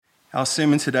Our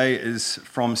sermon today is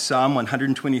from Psalm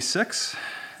 126.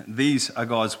 These are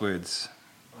God's words.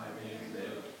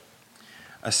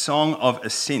 A song of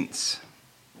ascents.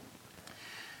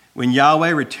 When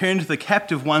Yahweh returned the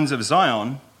captive ones of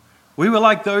Zion, we were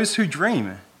like those who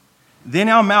dream. Then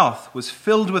our mouth was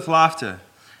filled with laughter,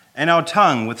 and our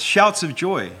tongue with shouts of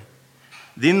joy.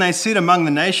 Then they said among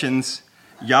the nations,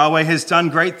 Yahweh has done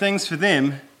great things for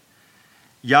them.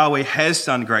 Yahweh has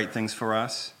done great things for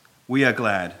us. We are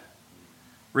glad.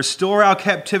 Restore our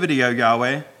captivity, O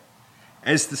Yahweh,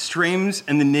 as the streams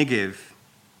in the Negev.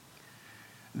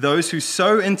 Those who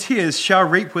sow in tears shall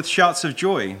reap with shouts of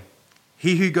joy.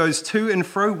 He who goes to and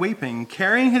fro weeping,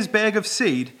 carrying his bag of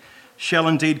seed, shall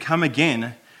indeed come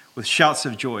again with shouts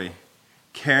of joy,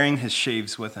 carrying his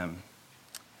sheaves with him.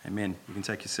 Amen. You can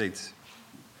take your seats.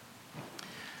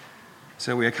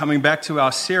 So we are coming back to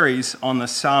our series on the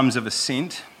Psalms of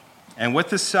Ascent. And with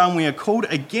this psalm, we are called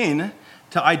again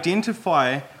to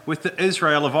identify with the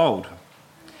Israel of old.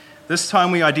 This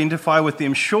time we identify with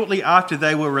them shortly after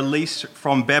they were released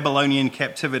from Babylonian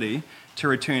captivity to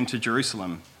return to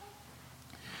Jerusalem.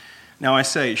 Now I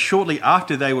say shortly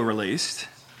after they were released,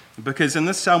 because in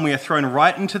this psalm we are thrown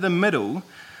right into the middle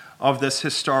of this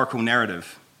historical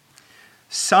narrative.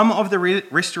 Some of the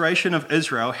restoration of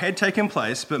Israel had taken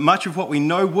place, but much of what we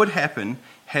know would happen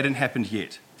hadn't happened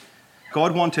yet.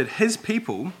 God wanted his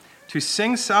people to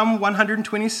sing Psalm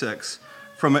 126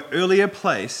 from an earlier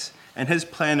place in his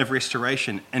plan of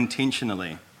restoration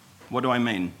intentionally. What do I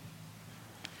mean?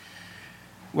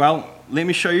 Well, let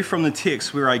me show you from the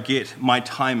text where I get my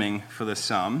timing for this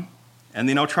psalm, and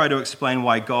then I'll try to explain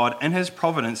why God, in his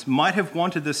providence, might have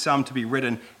wanted this psalm to be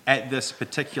written at this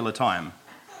particular time.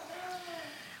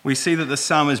 We see that the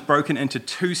psalm is broken into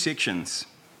two sections.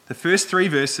 The first three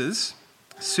verses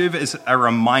serve as a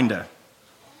reminder.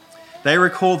 They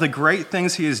recall the great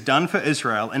things he has done for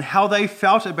Israel and how they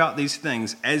felt about these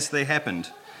things as they happened.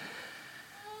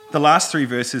 The last three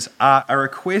verses are a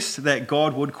request that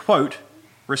God would, quote,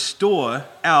 restore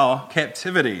our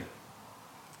captivity.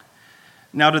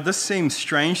 Now, did this seem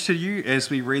strange to you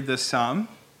as we read this psalm?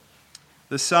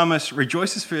 The psalmist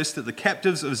rejoices first that the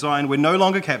captives of Zion were no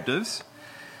longer captives.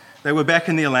 They were back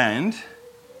in their land.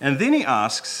 And then he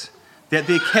asks that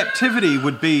their captivity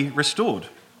would be restored.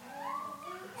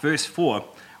 Verse 4,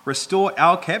 restore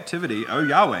our captivity, O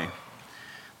Yahweh.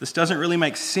 This doesn't really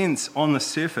make sense on the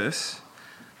surface,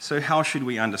 so how should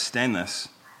we understand this?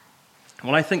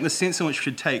 Well, I think the sense in which we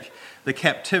should take the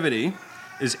captivity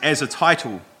is as a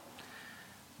title.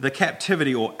 The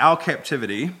captivity, or our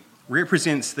captivity,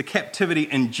 represents the captivity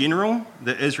in general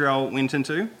that Israel went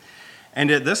into, and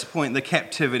at this point the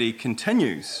captivity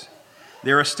continues.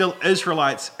 There are still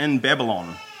Israelites in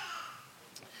Babylon.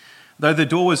 Though the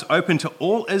door was open to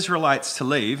all Israelites to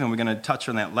leave, and we're going to touch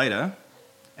on that later,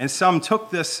 and some took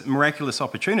this miraculous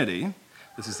opportunity,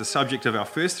 this is the subject of our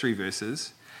first three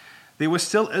verses, there were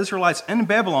still Israelites in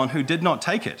Babylon who did not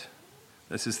take it.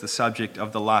 This is the subject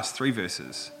of the last three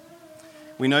verses.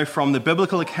 We know from the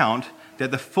biblical account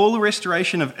that the full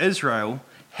restoration of Israel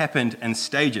happened in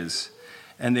stages,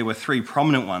 and there were three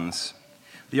prominent ones.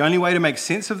 The only way to make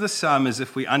sense of this psalm is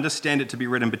if we understand it to be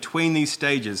written between these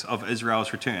stages of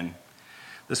Israel's return.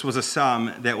 This was a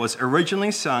psalm that was originally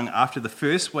sung after the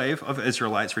first wave of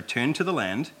Israelites returned to the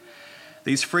land.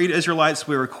 These freed Israelites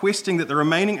were requesting that the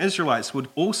remaining Israelites would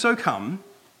also come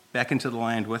back into the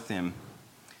land with them.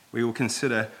 We will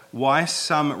consider why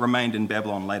some remained in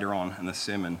Babylon later on in this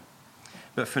sermon.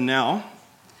 But for now,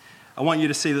 I want you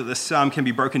to see that this psalm can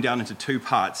be broken down into two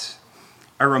parts,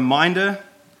 a reminder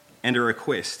and a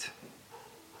request.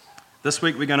 This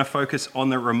week we're going to focus on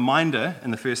the reminder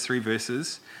in the first three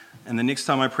verses, and the next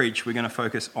time I preach, we're going to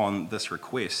focus on this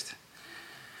request.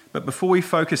 But before we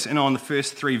focus in on the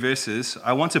first three verses,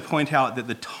 I want to point out that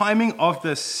the timing of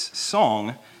this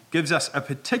song gives us a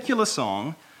particular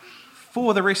song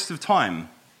for the rest of time.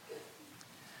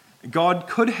 God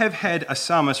could have had a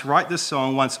psalmist write this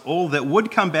song once all that would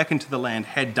come back into the land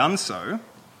had done so.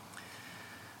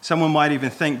 Someone might even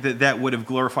think that that would have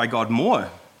glorified God more,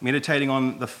 meditating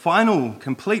on the final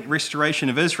complete restoration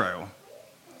of Israel.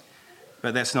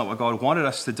 But that's not what God wanted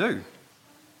us to do.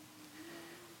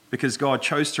 Because God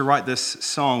chose to write this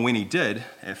song when he did,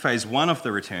 at phase one of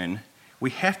the return, we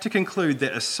have to conclude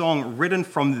that a song written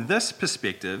from this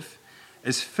perspective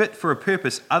is fit for a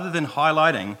purpose other than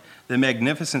highlighting the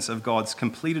magnificence of God's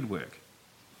completed work.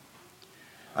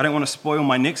 I don't want to spoil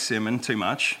my next sermon too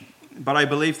much, but I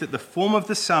believe that the form of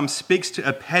the psalm speaks to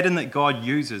a pattern that God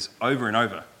uses over and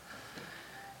over.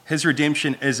 His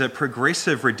redemption is a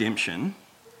progressive redemption,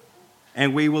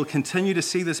 and we will continue to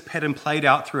see this pattern played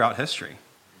out throughout history.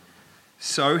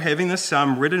 So, having this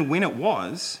psalm written when it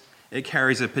was, it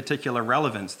carries a particular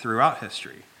relevance throughout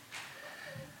history.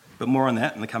 But more on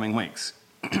that in the coming weeks.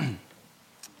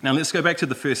 Now let's go back to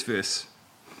the first verse.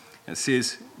 It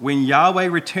says, "When Yahweh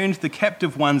returned the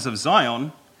captive ones of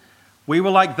Zion, we were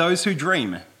like those who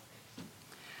dream."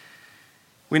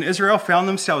 When Israel found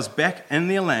themselves back in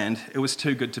their land, it was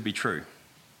too good to be true.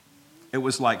 It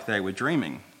was like they were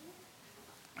dreaming.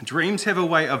 Dreams have a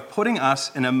way of putting us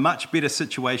in a much better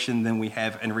situation than we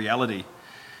have in reality.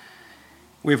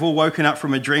 We've all woken up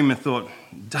from a dream and thought,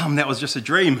 "Dumb, that was just a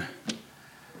dream.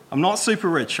 I'm not super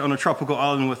rich on a tropical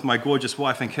island with my gorgeous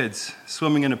wife and kids,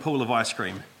 swimming in a pool of ice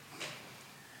cream."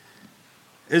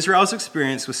 Israel's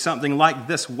experience was something like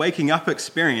this waking up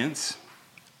experience,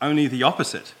 only the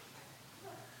opposite.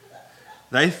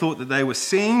 They thought that they were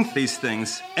seeing these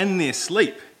things in their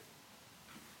sleep.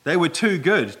 They were too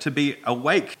good to be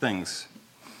awake things.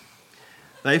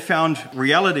 They found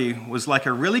reality was like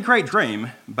a really great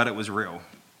dream, but it was real.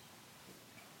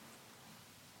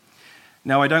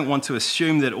 Now, I don't want to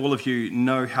assume that all of you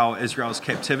know how Israel's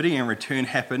captivity and return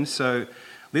happened, so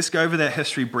let's go over that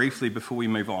history briefly before we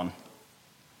move on.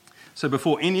 So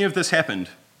before any of this happened,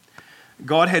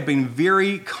 God had been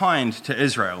very kind to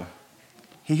Israel.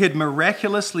 He had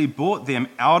miraculously brought them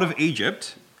out of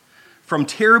Egypt from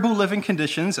terrible living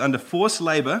conditions under forced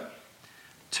labor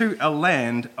to a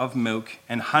land of milk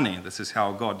and honey. This is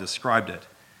how God described it.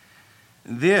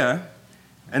 There,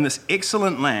 in this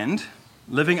excellent land,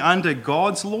 living under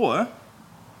God's law,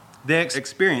 they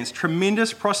experienced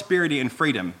tremendous prosperity and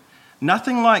freedom,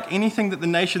 nothing like anything that the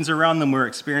nations around them were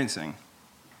experiencing.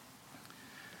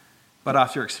 But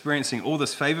after experiencing all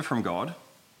this favor from God,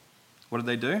 what did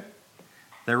they do?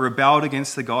 They rebelled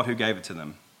against the God who gave it to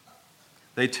them.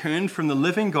 They turned from the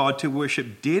living God to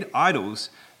worship dead idols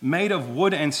made of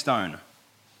wood and stone.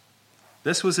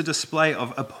 This was a display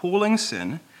of appalling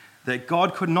sin that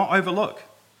God could not overlook,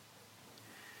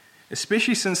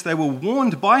 especially since they were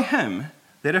warned by him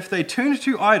that if they turned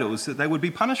to idols, that they would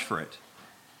be punished for it.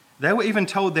 They were even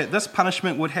told that this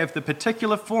punishment would have the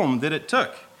particular form that it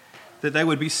took, that they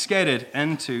would be scattered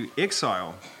into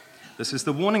exile. This is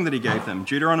the warning that he gave them,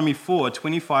 Deuteronomy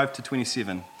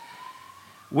 4:25-27.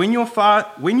 When you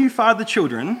father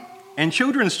children and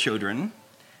children's children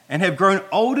and have grown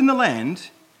old in the land,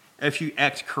 if you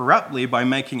act corruptly by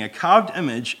making a carved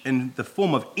image in the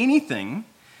form of anything,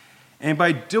 and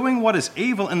by doing what is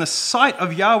evil in the sight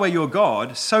of Yahweh your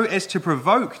God, so as to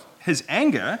provoke his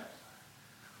anger,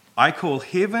 I call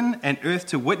heaven and earth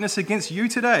to witness against you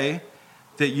today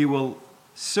that you will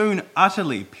soon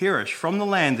utterly perish from the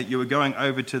land that you are going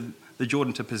over to the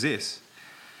Jordan to possess.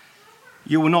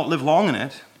 You will not live long in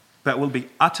it, but will be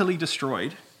utterly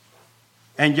destroyed.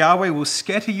 And Yahweh will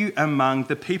scatter you among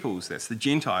the peoples, that's the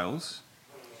Gentiles,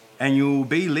 and you will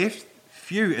be left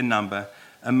few in number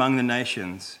among the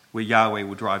nations where Yahweh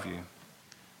will drive you.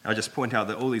 I'll just point out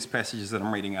that all these passages that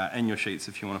I'm reading are in your sheets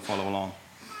if you want to follow along.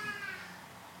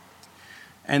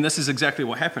 And this is exactly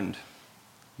what happened.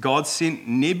 God sent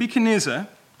Nebuchadnezzar,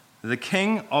 the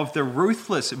king of the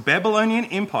ruthless Babylonian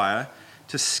Empire,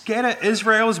 to scatter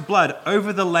Israel's blood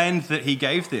over the land that he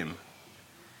gave them.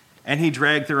 And he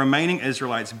dragged the remaining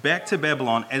Israelites back to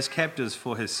Babylon as captives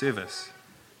for his service.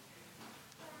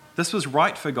 This was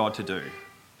right for God to do.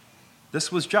 This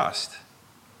was just.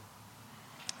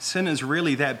 Sin is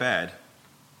really that bad.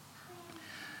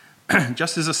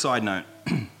 Just as a side note,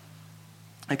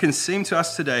 it can seem to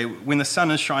us today, when the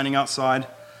sun is shining outside,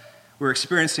 we're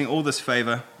experiencing all this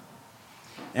favor,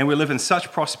 and we live in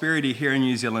such prosperity here in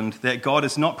New Zealand that God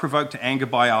is not provoked to anger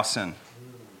by our sin.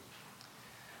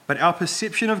 But our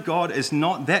perception of God is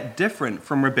not that different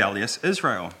from rebellious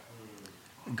Israel.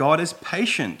 God is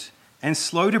patient and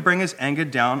slow to bring his anger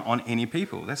down on any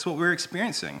people. That's what we're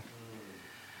experiencing.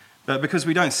 But because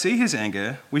we don't see his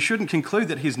anger, we shouldn't conclude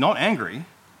that he's not angry.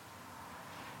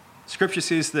 Scripture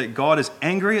says that God is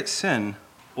angry at sin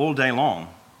all day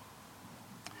long.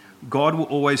 God will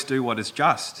always do what is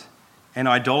just, and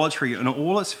idolatry in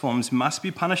all its forms must be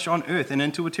punished on earth and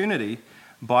into eternity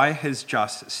by his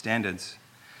just standards.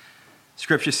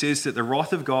 Scripture says that the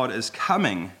wrath of God is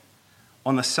coming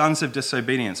on the sons of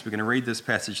disobedience. We're going to read this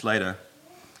passage later.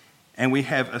 And we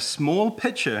have a small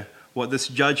picture what this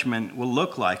judgment will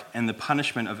look like in the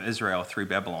punishment of Israel through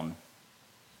Babylon.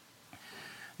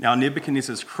 Now,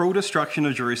 Nebuchadnezzar's cruel destruction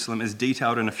of Jerusalem is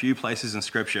detailed in a few places in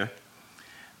Scripture,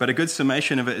 but a good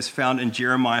summation of it is found in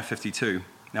Jeremiah 52.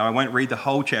 Now, I won't read the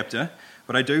whole chapter,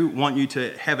 but I do want you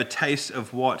to have a taste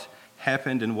of what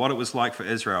happened and what it was like for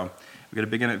Israel. We're going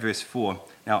to begin at verse 4.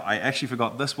 Now, I actually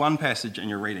forgot this one passage in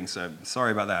your reading, so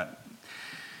sorry about that.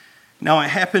 Now, it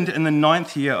happened in the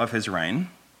 9th year of his reign,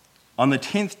 On the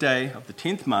 10th day of the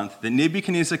 10th month, that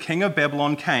Nebuchadnezzar, king of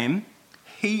Babylon, came,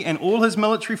 he and all his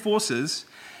military forces,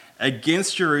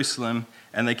 against Jerusalem,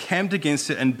 and they camped against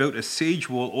it and built a siege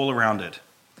wall all around it.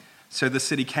 So the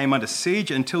city came under siege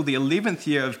until the 11th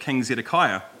year of King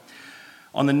Zedekiah.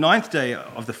 On the 9th day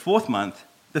of the 4th month,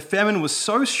 the famine was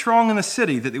so strong in the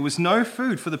city that there was no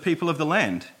food for the people of the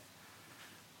land.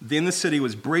 Then the city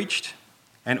was breached,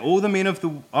 and all the men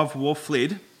of war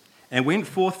fled, and went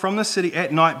forth from the city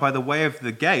at night by the way of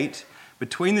the gate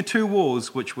between the two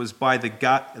walls, which was by the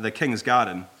king's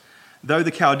garden, though the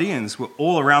Chaldeans were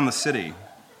all around the city.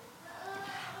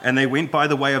 And they went by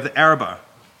the way of the Arabah.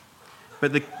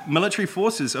 But the military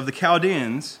forces of the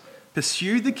Chaldeans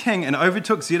pursued the king and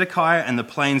overtook Zedekiah in the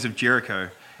plains of Jericho,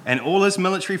 and all his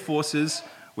military forces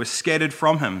were scattered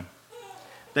from him.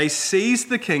 They seized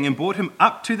the king and brought him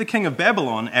up to the king of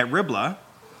Babylon at Riblah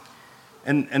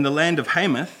in the land of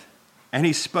Hamath, and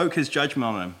he spoke his judgment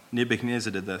on him.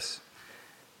 Nebuchadnezzar did this.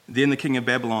 Then the king of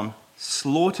Babylon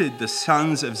slaughtered the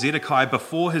sons of Zedekiah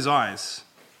before his eyes,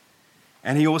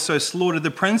 and he also slaughtered the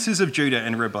princes of Judah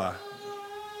in Riblah.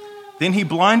 Then he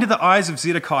blinded the eyes of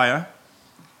Zedekiah,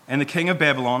 and the king of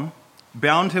Babylon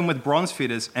bound him with bronze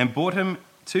fetters and brought him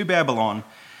to Babylon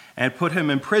and put him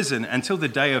in prison until the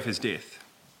day of his death.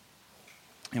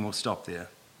 And we'll stop there.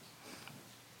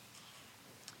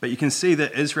 But you can see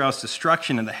that Israel's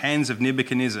destruction in the hands of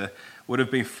Nebuchadnezzar would have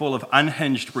been full of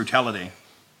unhinged brutality.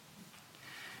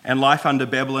 And life under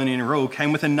Babylonian rule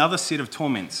came with another set of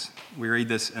torments. We read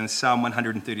this in Psalm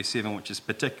 137, which is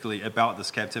particularly about this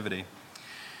captivity.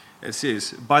 It says,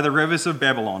 "By the rivers of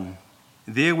Babylon,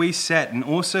 there we sat and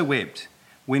also wept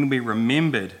when we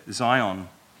remembered Zion.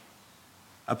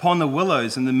 Upon the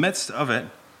willows in the midst of it,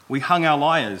 we hung our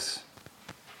lyres."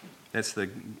 That's their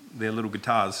little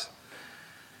guitars.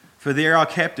 "For there our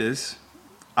captors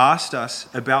asked us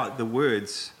about the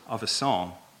words of a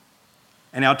song.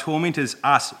 And our tormentors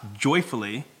asked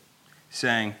joyfully,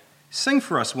 saying, 'Sing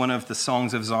for us one of the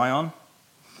songs of Zion.'"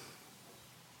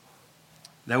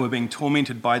 They were being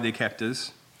tormented by their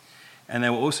captors, and they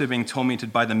were also being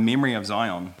tormented by the memory of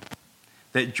Zion,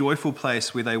 that joyful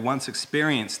place where they once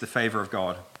experienced the favor of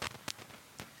God.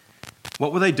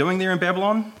 What were they doing there in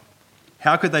Babylon?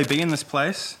 How could they be in this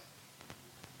place?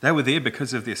 They were there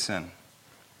because of their sin.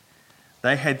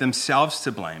 They had themselves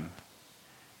to blame.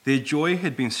 Their joy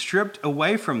had been stripped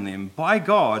away from them by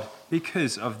God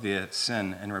because of their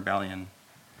sin and rebellion.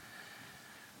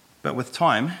 But with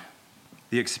time,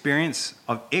 the experience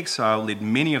of exile led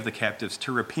many of the captives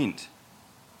to repent.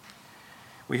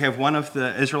 We have one of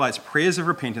the Israelites' prayers of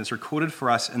repentance recorded for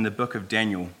us in the book of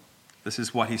Daniel. This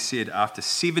is what he said after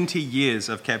 70 years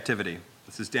of captivity.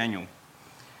 This is Daniel.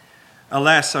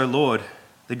 "Alas, O Lord,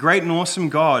 the great and awesome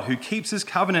God who keeps his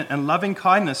covenant and loving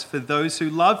kindness for those who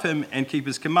love him and keep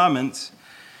his commandments,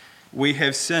 we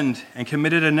have sinned and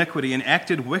committed iniquity and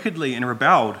acted wickedly and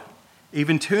rebelled,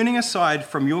 even turning aside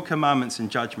from your commandments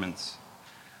and judgments.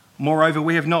 Moreover,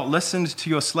 we have not listened to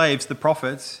your slaves, the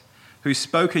prophets, who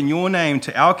spoke in your name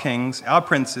to our kings, our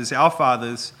princes, our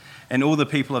fathers, and all the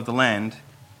people of the land.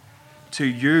 To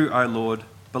you, O Lord,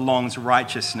 belongs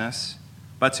righteousness,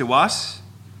 but to us,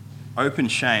 open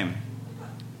shame,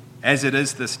 as it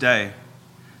is this day.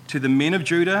 To the men of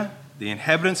Judah, the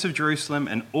inhabitants of Jerusalem,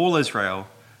 and all Israel,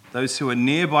 those who are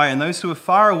nearby and those who are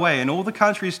far away, and all the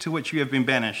countries to which you have been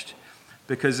banished,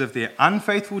 because of their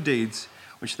unfaithful deeds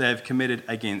which they have committed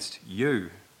against you."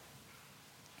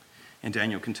 And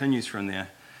Daniel continues from there.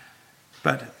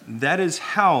 "But that is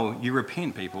how you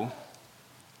repent, people,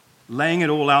 laying it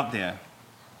all out there,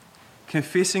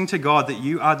 confessing to God that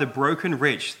you are the broken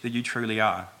wretch that you truly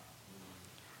are.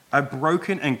 A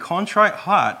broken and contrite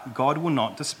heart God will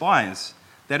not despise."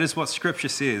 That is what Scripture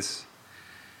says.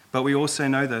 But we also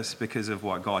know this because of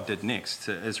what God did next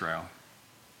to Israel.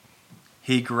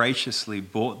 He graciously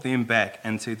brought them back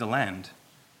into the land.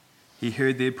 He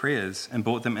heard their prayers and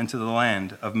brought them into the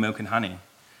land of milk and honey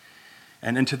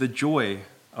and into the joy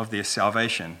of their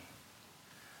salvation.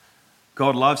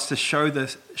 God loves to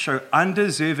show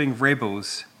undeserving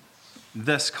rebels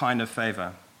this kind of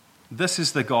favor. This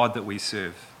is the God that we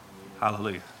serve.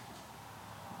 Hallelujah.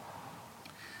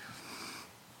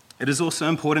 It is also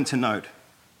important to note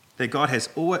that God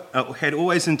had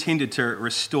always intended to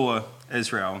restore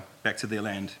Israel back to their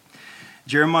land.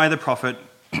 Jeremiah the prophet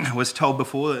was told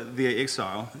before their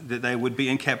exile that they would be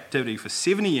in captivity for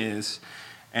 70 years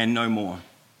and no more.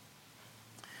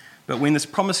 But when this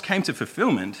promise came to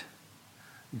fulfillment,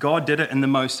 God did it in the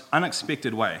most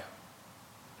unexpected way.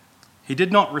 He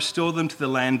did not restore them to the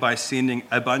land by sending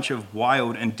a bunch of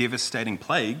wild and devastating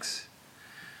plagues,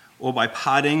 or by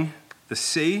parting the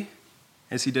sea,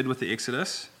 as he did with the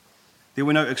Exodus. There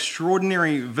were no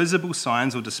extraordinary visible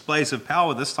signs or displays of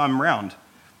power this time around.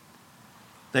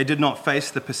 They did not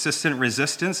face the persistent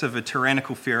resistance of a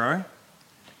tyrannical Pharaoh,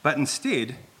 but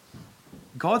instead,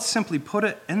 God simply put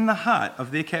it in the heart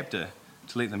of their captor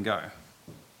to let them go.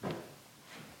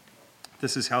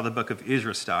 This is how the book of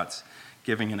Ezra starts,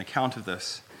 giving an account of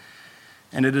this.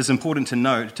 And it is important to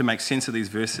note, to make sense of these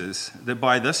verses, that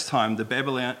by this time the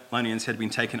Babylonians had been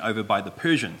taken over by the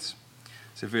Persians.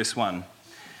 So verse 1.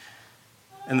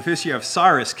 In the first year of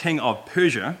Cyrus, king of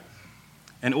Persia,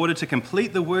 in order to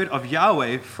complete the word of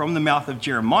Yahweh from the mouth of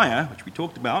Jeremiah, which we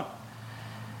talked about,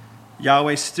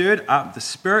 Yahweh stirred up the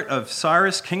spirit of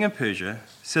Cyrus, king of Persia,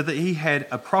 so that he had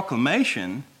a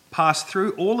proclamation pass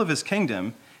through all of his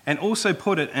kingdom and also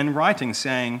put it in writing,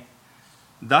 saying,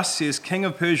 "Thus says King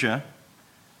of Persia,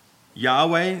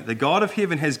 Yahweh, the God of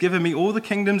heaven, has given me all the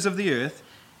kingdoms of the earth,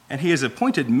 and he has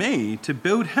appointed me to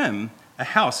build him a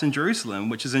house in Jerusalem,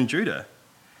 which is in Judah.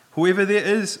 Whoever there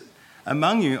is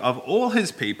among you of all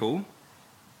his people,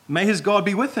 may his God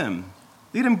be with him.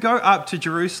 Let him go up to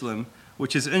Jerusalem,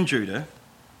 which is in Judah,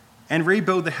 and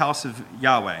rebuild the house of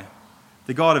Yahweh,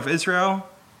 the God of Israel.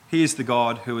 He is the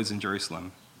God who is in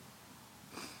Jerusalem."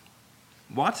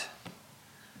 What?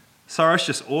 Cyrus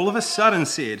just all of a sudden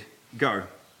said, "Go.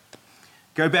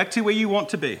 Go back to where you want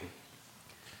to be.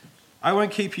 I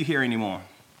won't keep you here anymore.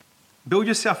 Build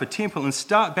yourself a temple and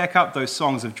start back up those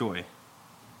songs of joy."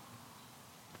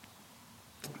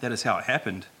 That is how it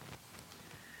happened.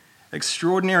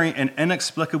 Extraordinary and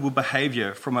inexplicable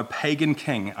behavior from a pagan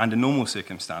king under normal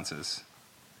circumstances.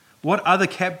 What other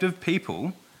captive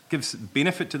people gives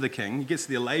benefit to the king, he gets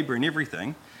their labor and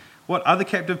everything, what other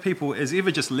captive people is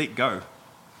ever just let go?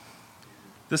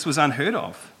 This was unheard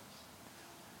of.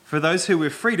 For those who were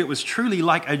freed, it was truly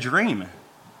like a dream.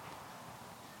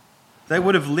 They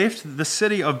would have left the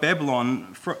city of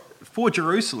Babylon for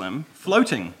Jerusalem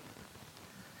floating.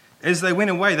 As they went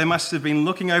away, they must have been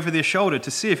looking over their shoulder to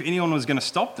see if anyone was going to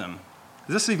stop them.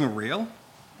 Is this even real?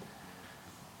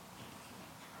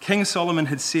 King Solomon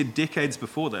had said decades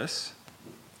before this,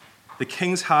 "The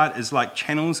king's heart is like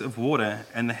channels of water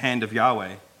in the hand of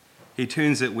Yahweh. He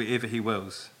turns it wherever he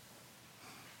wills."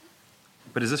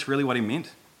 But is this really what he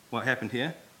meant? What happened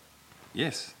here?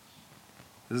 Yes,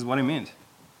 this is what he meant.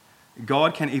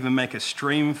 God can even make a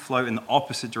stream flow in the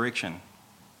opposite direction.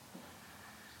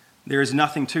 There is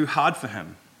nothing too hard for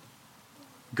him.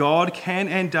 God can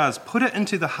and does put it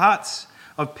into the hearts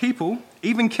of people,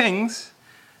 even kings,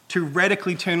 to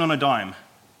radically turn on a dime,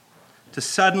 to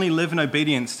suddenly live in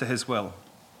obedience to his will.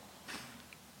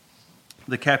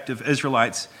 The captive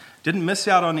Israelites didn't miss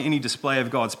out on any display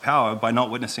of God's power by not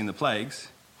witnessing the plagues.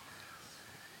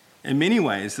 In many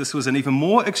ways, this was an even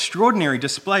more extraordinary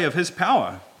display of his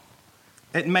power.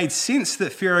 It made sense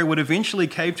that Pharaoh would eventually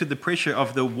cave to the pressure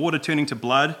of the water turning to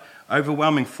blood,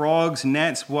 overwhelming frogs,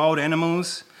 gnats, wild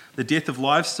animals, the death of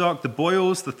livestock, the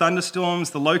boils, the thunderstorms,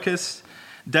 the locusts,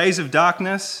 days of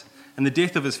darkness, and the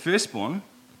death of his firstborn.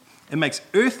 It makes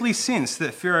earthly sense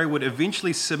that Pharaoh would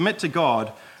eventually submit to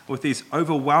God with these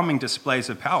overwhelming displays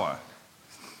of power.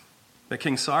 But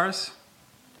King Cyrus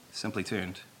simply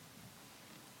turned.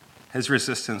 His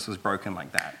resistance was broken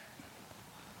like that.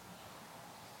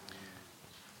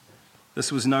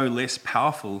 This was no less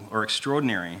powerful or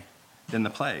extraordinary than the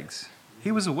plagues.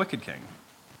 He was a wicked king.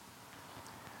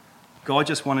 God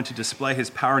just wanted to display his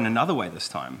power in another way this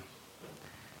time.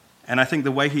 And I think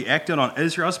the way he acted on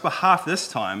Israel's behalf this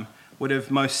time would have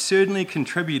most certainly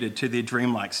contributed to their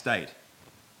dreamlike state.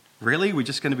 Really? We're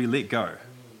just going to be let go?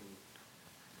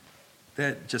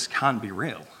 That just can't be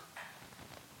real.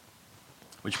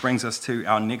 Which brings us to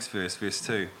our next verse, verse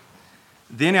 2.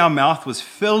 "Then our mouth was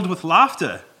filled with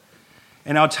laughter,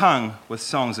 and our tongue with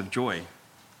songs of joy."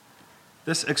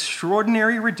 This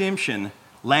extraordinary redemption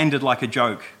landed like a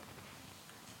joke.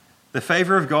 The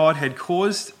favor of God had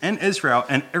caused in Israel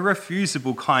an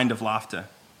irrefusable kind of laughter.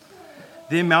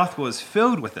 Their mouth was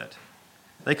filled with it.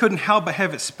 They couldn't help but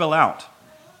have it spill out.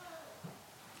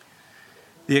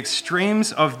 The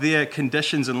extremes of their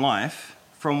conditions in life,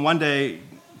 from one day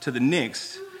to the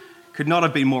next, could not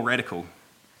have been more radical.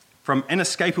 From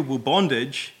inescapable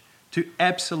bondage to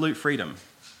absolute freedom.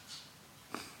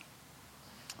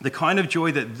 The kind of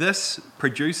joy that this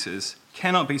produces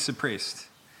cannot be suppressed.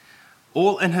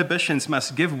 All inhibitions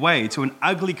must give way to an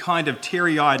ugly kind of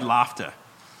teary-eyed laughter.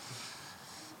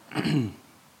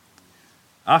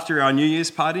 After our New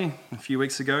Year's party a few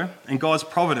weeks ago, in God's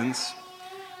providence,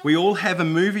 we all have a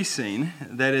movie scene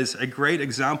that is a great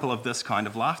example of this kind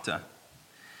of laughter.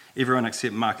 Everyone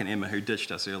except Mark and Emma, who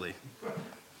ditched us early.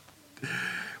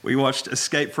 We watched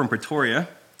Escape from Pretoria,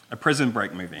 a prison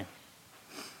break movie.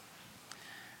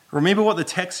 Remember what the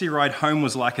taxi ride home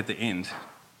was like at the end.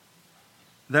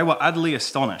 They were utterly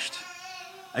astonished.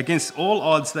 Against all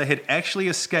odds, they had actually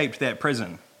escaped that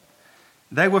prison.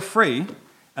 They were free,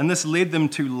 and this led them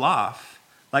to laugh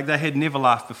like they had never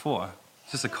laughed before.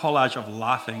 It's just a collage of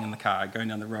laughing in the car going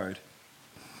down the road.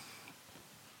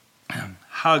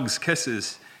 Hugs,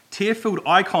 kisses, tear-filled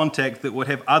eye contact that would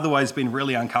have otherwise been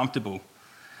really uncomfortable.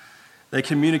 They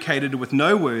communicated with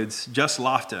no words, just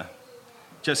laughter,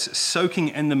 just soaking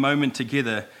in the moment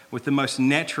together with the most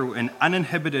natural and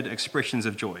uninhibited expressions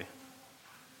of joy.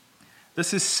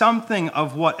 This is something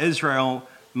of what Israel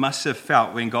must have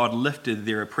felt when God lifted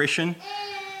their oppression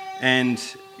and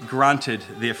granted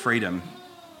their freedom.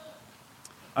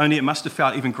 Only it must have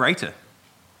felt even greater.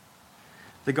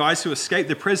 The guys who escaped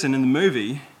the prison in the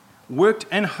movie worked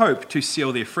in hope to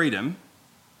seal their freedom.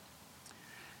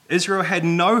 Israel had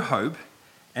no hope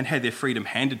and had their freedom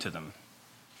handed to them.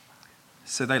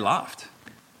 So they laughed,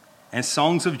 and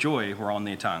songs of joy were on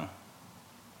their tongue.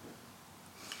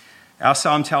 Our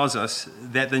psalm tells us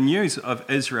that the news of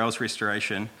Israel's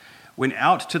restoration went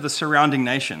out to the surrounding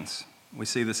nations. We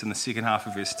see this in the second half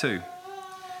of verse 2.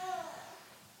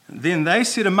 Then they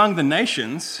said among the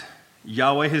nations,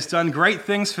 Yahweh has done great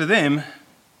things for them.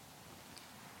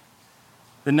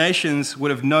 The nations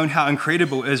would have known how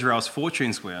incredible Israel's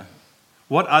fortunes were.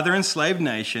 What other enslaved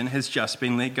nation has just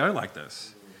been let go like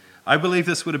this? I believe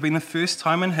this would have been the first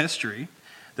time in history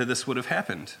that this would have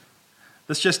happened.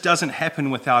 This just doesn't happen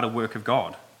without a work of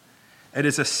God. It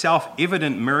is a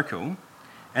self-evident miracle,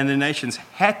 and the nations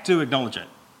had to acknowledge it.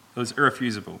 It was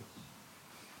irrefutable.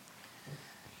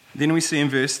 Then we see in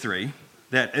verse 3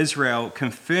 that Israel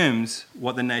confirms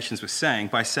what the nations were saying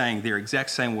by saying their exact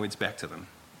same words back to them.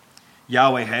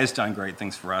 Yahweh has done great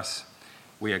things for us.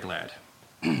 We are glad.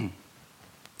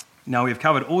 Now we've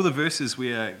covered all the verses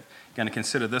we are going to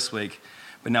consider this week,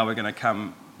 but now we're going to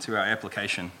come to our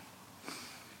application.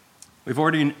 We've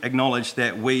already acknowledged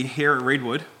that we here at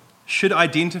Redwood should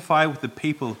identify with the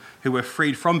people who were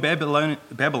freed from Babylon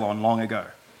long ago.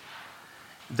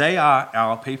 They are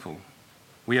our people.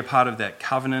 We are part of that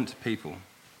covenant people.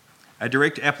 A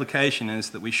direct application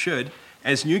is that we should,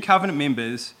 as new covenant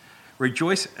members,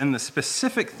 rejoice in the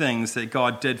specific things that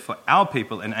God did for our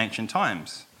people in ancient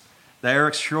times. They are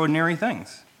extraordinary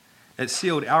things. It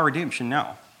sealed our redemption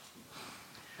now.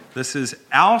 This is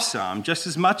our psalm just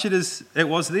as much as it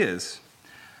was theirs.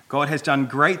 God has done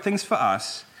great things for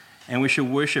us, and we should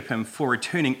worship him for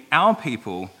returning our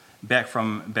people back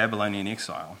from Babylonian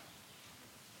exile.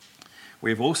 We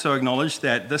have also acknowledged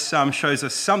that this psalm shows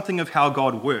us something of how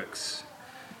God works.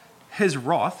 His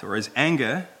wrath, or his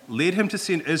anger, led him to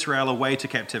send Israel away to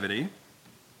captivity.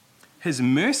 His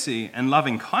mercy and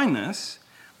loving kindness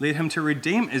led him to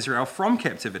redeem Israel from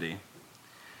captivity.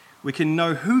 We can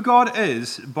know who God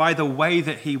is by the way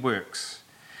that he works.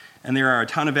 And there are a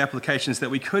ton of applications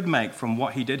that we could make from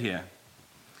what he did here.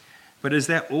 But is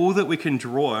that all that we can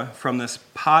draw from this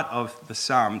part of the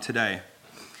psalm today?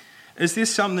 Is there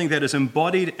something that is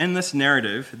embodied in this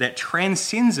narrative that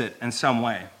transcends it in some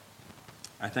way?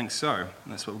 I think so.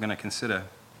 And that's what we're going to consider.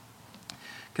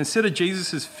 Consider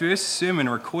Jesus' first sermon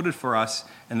recorded for us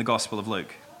in the Gospel of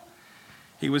Luke.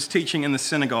 He was teaching in the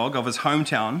synagogue of his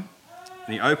hometown,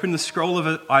 and he opened the scroll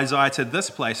of Isaiah to this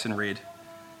place and read,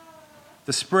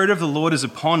 "The Spirit of the Lord is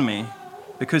upon me,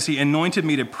 because he anointed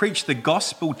me to preach the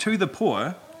gospel to the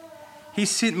poor. He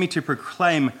sent me to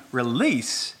proclaim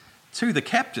release to the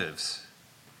captives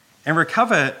and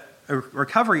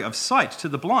recovery of sight to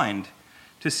the blind,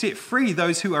 to set free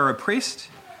those who are oppressed,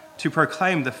 to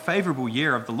proclaim the favorable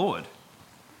year of the Lord."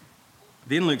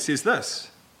 Then Luke says this,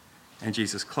 and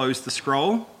Jesus closed the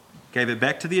scroll, gave it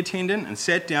back to the attendant, and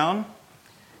sat down,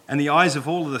 and the eyes of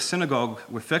all of the synagogue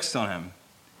were fixed on him.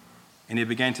 And he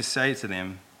began to say to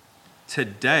them,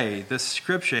 "Today this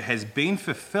scripture has been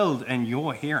fulfilled in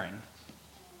your hearing."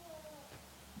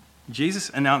 Jesus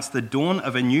announced the dawn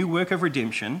of a new work of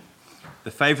redemption,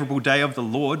 the favorable day of the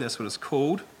Lord, that's what it's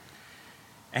called.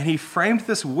 And he framed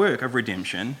this work of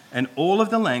redemption in all of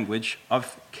the language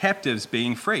of captives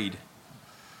being freed.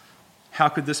 How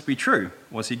could this be true?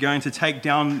 Was he going to take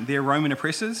down their Roman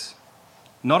oppressors?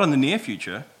 Not in the near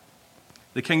future.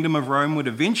 The kingdom of Rome would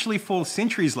eventually fall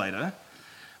centuries later,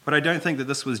 but I don't think that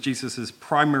this was Jesus'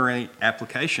 primary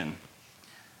application.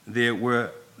 There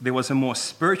was a more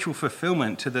spiritual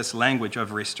fulfillment to this language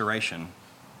of restoration.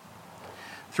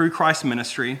 Through Christ's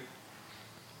ministry,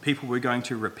 people were going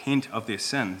to repent of their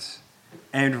sins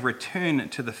and return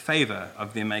to the favor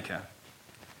of their Maker.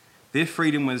 Their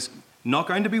freedom was not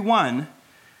going to be won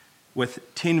with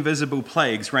 10 visible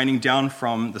plagues raining down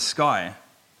from the sky,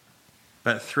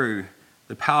 but through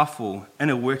the powerful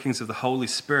inner workings of the Holy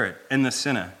Spirit in the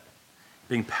sinner,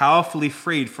 being powerfully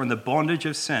freed from the bondage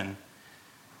of sin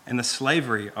and the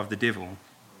slavery of the devil.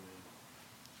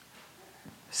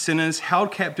 Sinners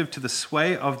held captive to the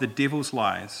sway of the devil's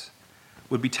lies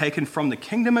would be taken from the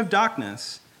kingdom of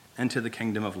darkness into the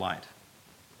kingdom of light.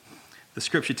 The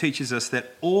scripture teaches us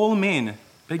that all men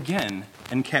begin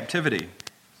in captivity.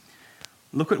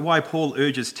 Look at why Paul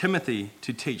urges Timothy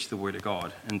to teach the word of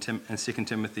God in 2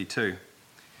 Timothy 2.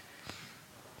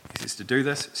 He says to do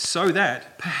this so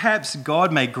that perhaps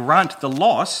God may grant the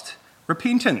lost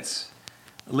repentance,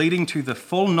 leading to the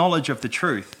full knowledge of the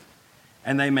truth,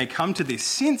 and they may come to their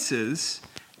senses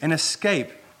and escape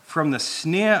from the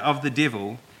snare of the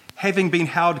devil, having been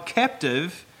held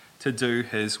captive to do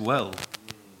his will.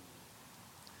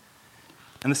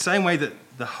 In the same way that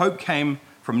the hope came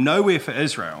from nowhere for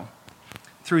Israel,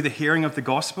 through the hearing of the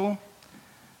gospel,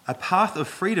 a path of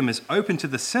freedom is open to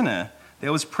the sinner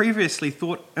that was previously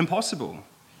thought impossible.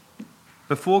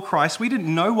 Before Christ, we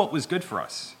didn't know what was good for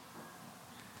us.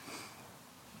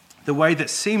 The way that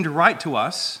seemed right to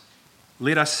us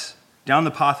led us down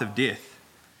the path of death,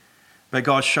 but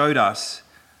God showed us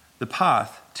the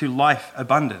path to life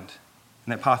abundant,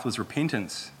 and that path was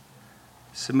repentance,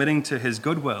 submitting to his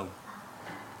good will,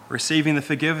 receiving the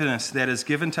forgiveness that is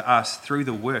given to us through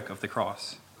the work of the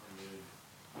cross.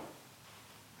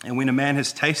 And when a man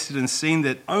has tasted and seen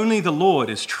that only the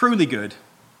Lord is truly good,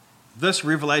 this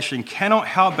revelation cannot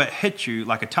help but hit you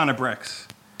like a ton of bricks.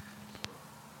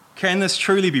 Can this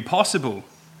truly be possible?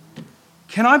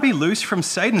 Can I be loosed from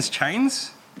Satan's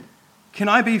chains? Can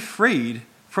I be freed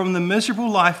from the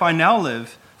miserable life I now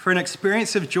live for an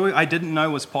experience of joy I didn't know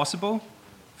was possible?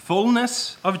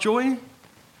 Fullness of joy?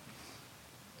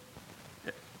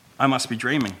 I must be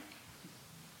dreaming.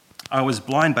 I was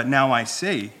blind, but now I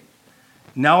see.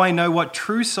 Now I know what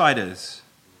true sight is.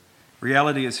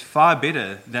 Reality is far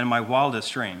better than my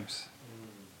wildest dreams.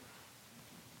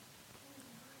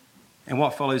 And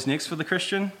what follows next for the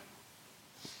Christian?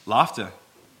 Laughter.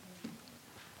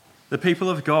 The people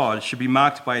of God should be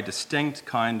marked by a distinct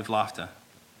kind of laughter.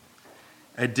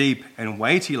 A deep and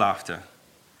weighty laughter,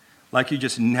 like you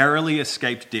just narrowly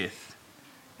escaped death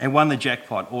and won the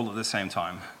jackpot all at the same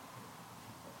time.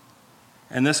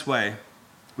 In this way,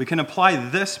 we can apply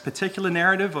this particular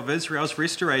narrative of Israel's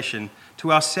restoration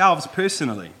to ourselves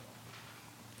personally.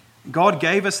 God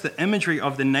gave us the imagery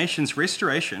of the nation's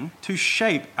restoration to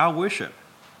shape our worship.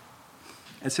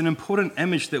 It's an important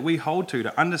image that we hold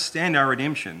to understand our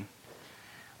redemption.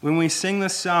 When we sing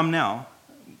this psalm now,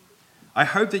 I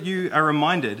hope that you are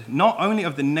reminded not only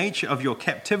of the nature of your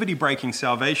captivity-breaking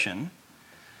salvation,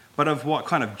 but of what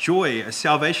kind of joy a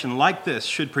salvation like this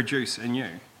should produce in you.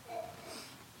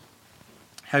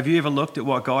 Have you ever looked at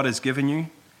what God has given you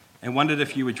and wondered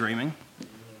if you were dreaming?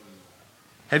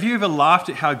 Have you ever laughed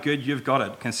at how good you've got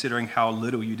it, considering how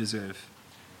little you deserve?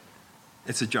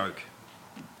 It's a joke.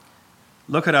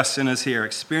 Look at us sinners here,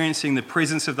 experiencing the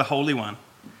presence of the Holy One,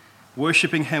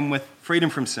 worshipping him with freedom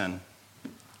from sin.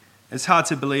 It's hard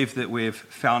to believe that we've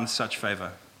found such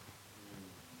favor.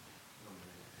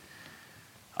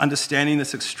 Understanding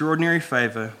this extraordinary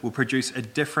favor will produce a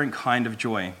different kind of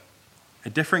joy, a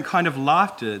different kind of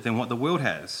laughter than what the world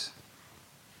has.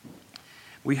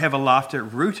 We have a laughter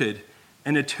rooted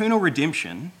in eternal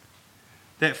redemption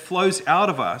that flows out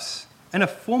of us in a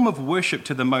form of worship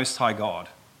to the Most High God.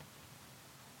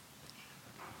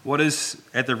 What is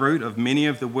at the root of many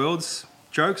of the world's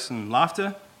jokes and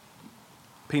laughter?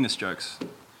 Penis jokes.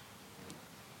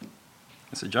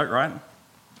 It's a joke, right?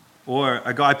 Or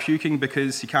a guy puking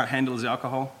because he can't handle his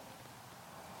alcohol.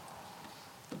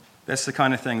 That's the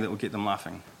kind of thing that will get them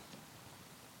laughing.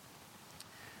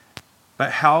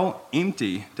 But how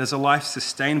empty does a life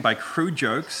sustained by crude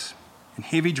jokes and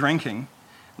heavy drinking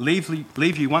leave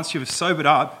you once you've sobered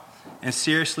up and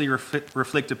seriously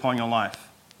reflect upon your life?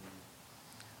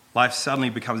 Life suddenly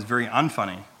becomes very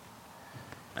unfunny,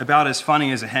 about as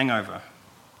funny as a hangover.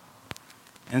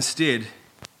 Instead,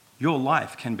 your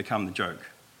life can become the joke.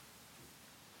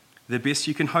 The best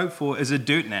you can hope for is a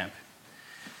dirt nap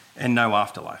and no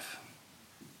afterlife.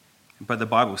 But the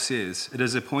Bible says it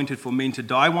is appointed for men to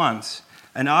die once,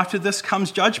 and after this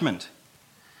comes judgment.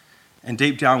 And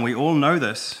deep down we all know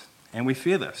this, and we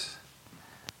fear this.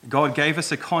 God gave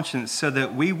us a conscience so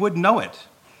that we would know it.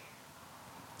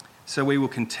 So we will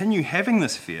continue having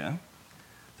this fear,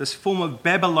 this form of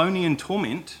Babylonian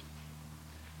torment,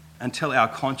 until our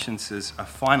consciences are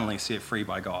finally set free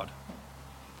by God.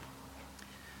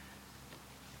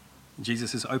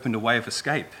 Jesus has opened a way of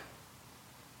escape.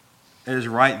 It is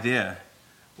right there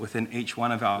within each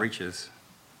one of our reaches,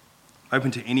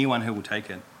 open to anyone who will take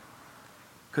it.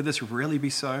 Could this really be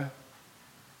so?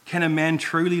 Can a man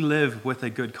truly live with a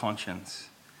good conscience?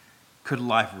 Could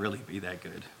life really be that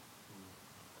good?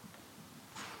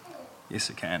 Yes,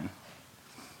 it can.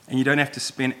 And you don't have to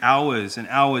spend hours and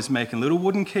hours making little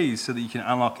wooden keys so that you can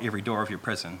unlock every door of your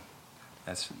prison.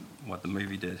 That's what the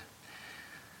movie did.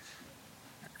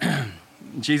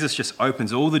 Jesus just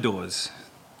opens all the doors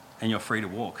and you're free to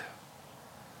walk.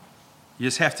 You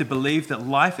just have to believe that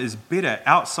life is better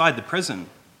outside the prison.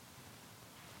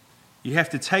 You have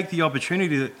to take the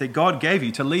opportunity that God gave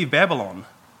you to leave Babylon.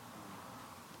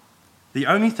 The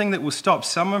only thing that will stop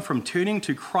someone from turning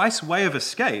to Christ's way of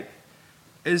escape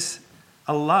is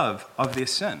a love of their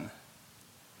sin,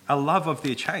 a love of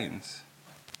their chains.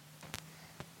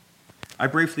 I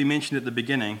briefly mentioned at the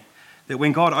beginning that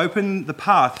when God opened the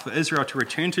path for Israel to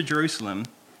return to Jerusalem,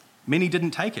 many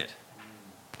didn't take it.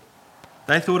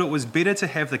 They thought it was better to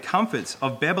have the comforts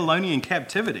of Babylonian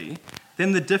captivity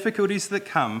than the difficulties that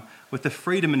come with the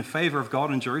freedom and favor of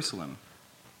God in Jerusalem.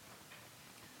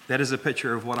 That is a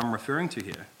picture of what I'm referring to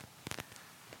here.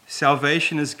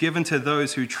 Salvation is given to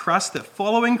those who trust that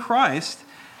following Christ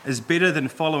is better than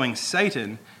following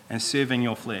Satan and serving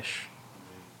your flesh.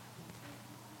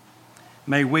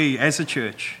 May we, as a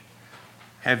church,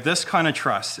 have this kind of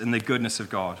trust in the goodness of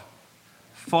God,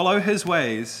 follow his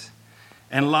ways,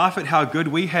 and laugh at how good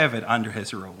we have it under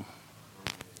his rule.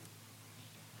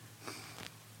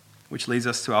 Which leads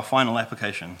us to our final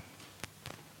application.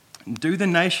 Do the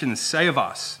nations say of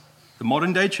us, the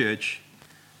modern day church,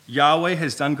 Yahweh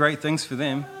has done great things for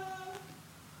them?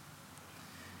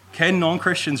 Can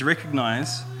non-Christians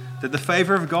recognize that the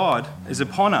favor of God is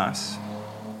upon us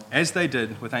as they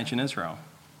did with ancient Israel?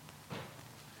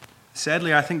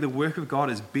 Sadly, I think the work of God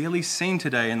is barely seen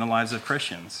today in the lives of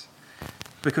Christians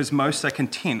because most are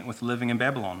content with living in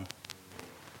Babylon.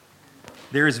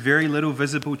 There is very little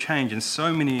visible change in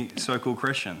so many so-called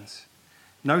Christians.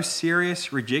 No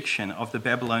serious rejection of the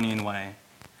Babylonian way.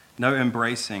 No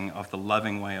embracing of the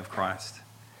loving way of Christ.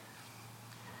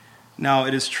 Now,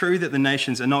 it is true that the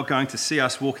nations are not going to see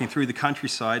us walking through the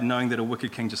countryside knowing that a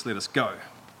wicked king just let us go.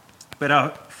 But our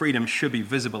freedom should be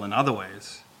visible in other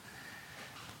ways.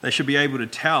 They should be able to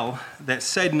tell that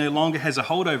Satan no longer has a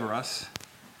hold over us.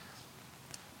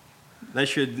 They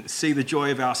should see the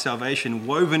joy of our salvation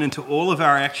woven into all of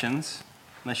our actions.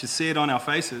 And they should see it on our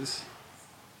faces.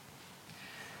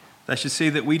 They should see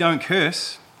that we don't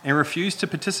curse and refuse to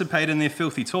participate in their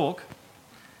filthy talk,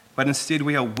 but instead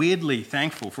we are weirdly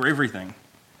thankful for everything,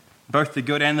 both the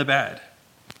good and the bad.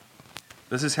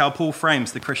 This is how Paul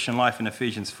frames the Christian life in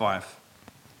Ephesians 5.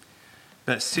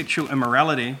 But sexual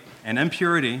immorality and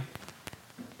impurity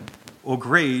or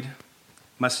greed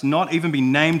must not even be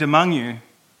named among you,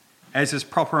 as is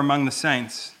proper among the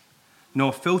saints,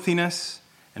 nor filthiness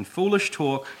and foolish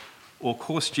talk or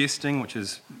coarse jesting, which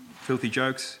is filthy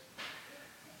jokes,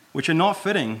 which are not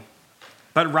fitting,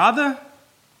 but rather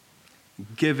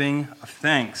giving of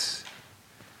thanks.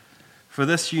 For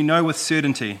this you know with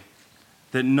certainty,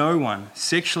 that no one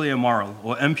sexually immoral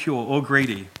or impure or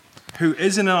greedy, who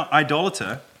is an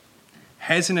idolater,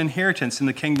 has an inheritance in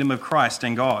the kingdom of Christ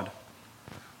and God.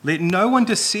 Let no one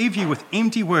deceive you with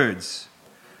empty words,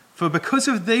 for because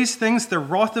of these things the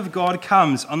wrath of God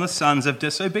comes on the sons of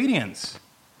disobedience.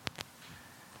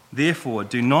 Therefore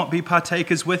do not be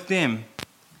partakers with them,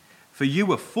 for you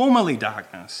were formerly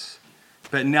darkness,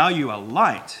 but now you are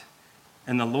light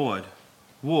in the Lord.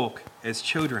 Walk as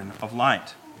children of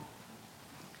light.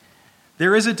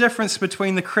 There is a difference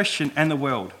between the Christian and the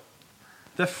world,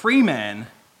 the free man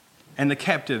and the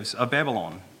captives of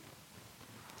Babylon.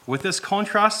 With this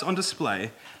contrast on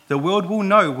display, the world will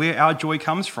know where our joy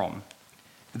comes from.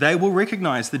 They will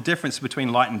recognize the difference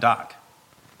between light and dark.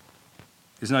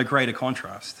 There's no greater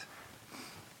contrast.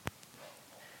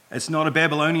 It's not a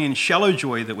Babylonian shallow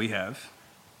joy that we have.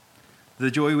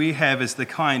 The joy we have is the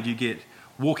kind you get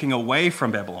walking away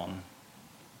from Babylon.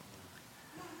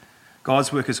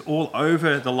 God's work is all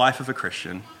over the life of a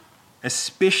Christian,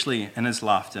 especially in his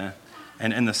laughter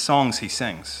and in the songs he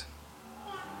sings.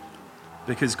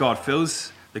 Because God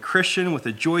fills the Christian with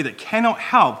a joy that cannot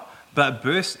help but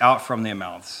burst out from their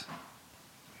mouths.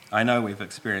 I know we've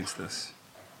experienced this.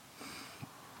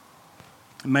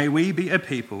 May we be a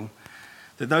people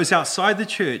that those outside the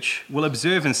church will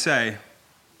observe and say,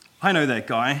 I know that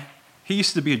guy. He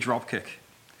used to be a dropkick.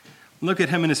 Look at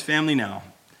him and his family now.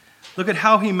 Look at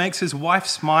how he makes his wife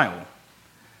smile.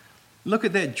 Look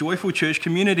at that joyful church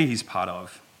community he's part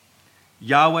of.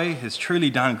 Yahweh has truly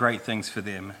done great things for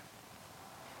them.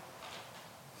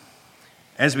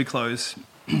 As we close,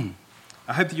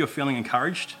 I hope that you're feeling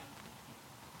encouraged.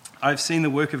 I've seen the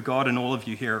work of God in all of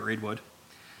you here at Redwood.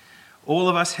 All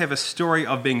of us have a story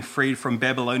of being freed from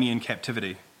Babylonian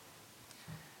captivity.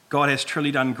 God has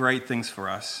truly done great things for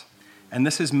us, and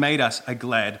this has made us a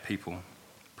glad people.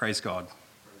 Praise God.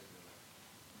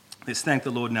 Let's thank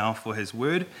the Lord now for his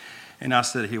word and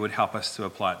ask that he would help us to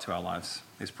apply it to our lives.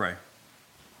 Let's pray.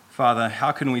 Father,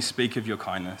 how can we speak of your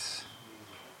kindness?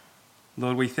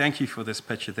 Lord, we thank you for this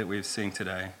picture that we've seen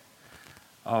today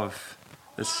of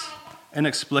this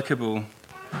inexplicable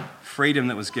freedom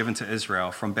that was given to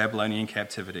Israel from Babylonian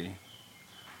captivity.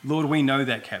 Lord, we know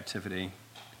that captivity.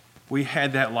 We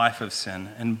had that life of sin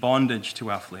and bondage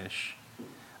to our flesh,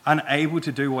 unable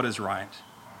to do what is right.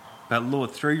 But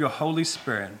Lord, through your Holy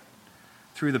Spirit,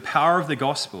 through the power of the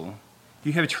gospel,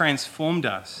 you have transformed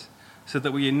us so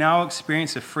that we now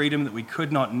experience a freedom that we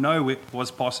could not know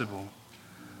was possible.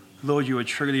 Lord, you are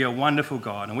truly a wonderful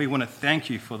God, and we want to thank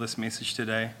you for this message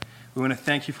today. We want to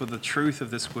thank you for the truth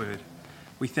of this word.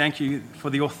 We thank you for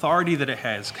the authority that it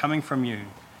has coming from you.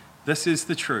 This is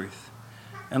the truth.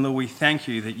 And Lord, we thank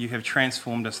you that you have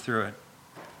transformed us through it.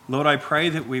 Lord, I pray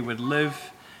that we would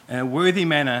live in a worthy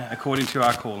manner according to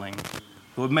our calling.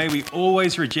 Lord, may we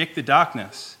always reject the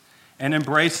darkness and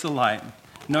embrace the light,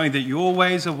 knowing that your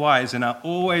ways are wise and are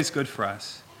always good for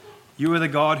us. You are the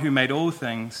God who made all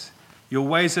things. Your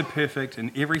ways are perfect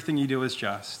and everything you do is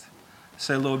just.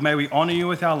 So, Lord, may we honor you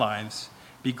with our lives,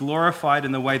 be glorified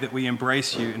in the way that we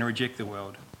embrace you and reject the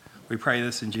world. We pray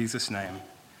this in Jesus' name.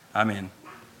 Amen.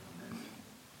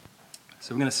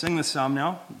 So we're going to sing this psalm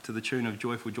now to the tune of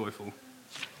Joyful, Joyful.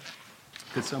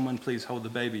 Could someone please hold the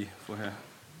baby for her?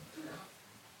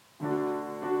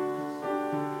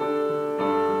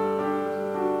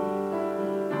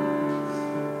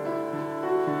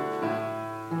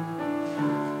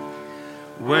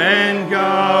 When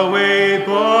Yahweh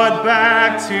brought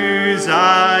back to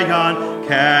Zion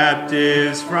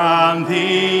captives from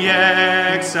the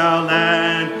exile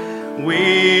land,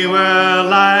 we were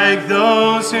like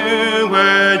those who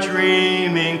were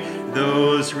dreaming,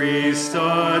 those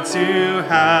restored to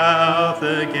health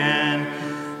again.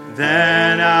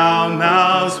 Then our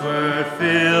mouths were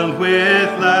filled with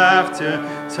laughter,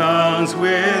 tongues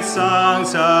with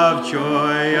songs of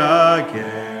joy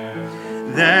again.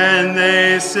 Then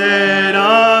they said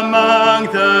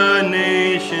among the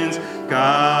nations,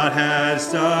 God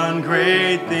has done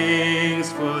great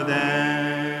things for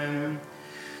them.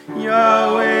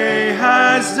 Yahweh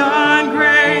has done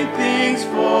great things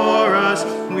for us.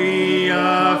 We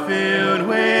are filled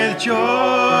with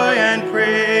joy and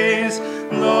praise.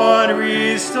 Lord,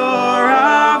 restore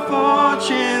our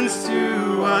fortunes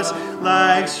to us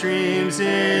like streams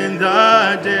in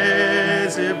the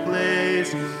desert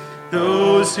place.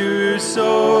 Those who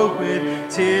sow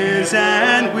with tears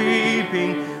and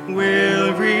weeping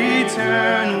will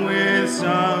return with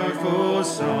sorrowful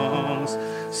songs.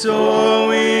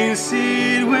 Sowing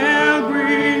seed will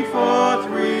bring forth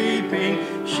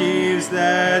reaping, sheaves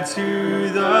that to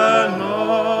the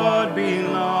Lord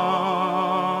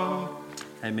belong.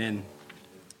 Amen.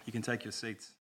 You can take your seats.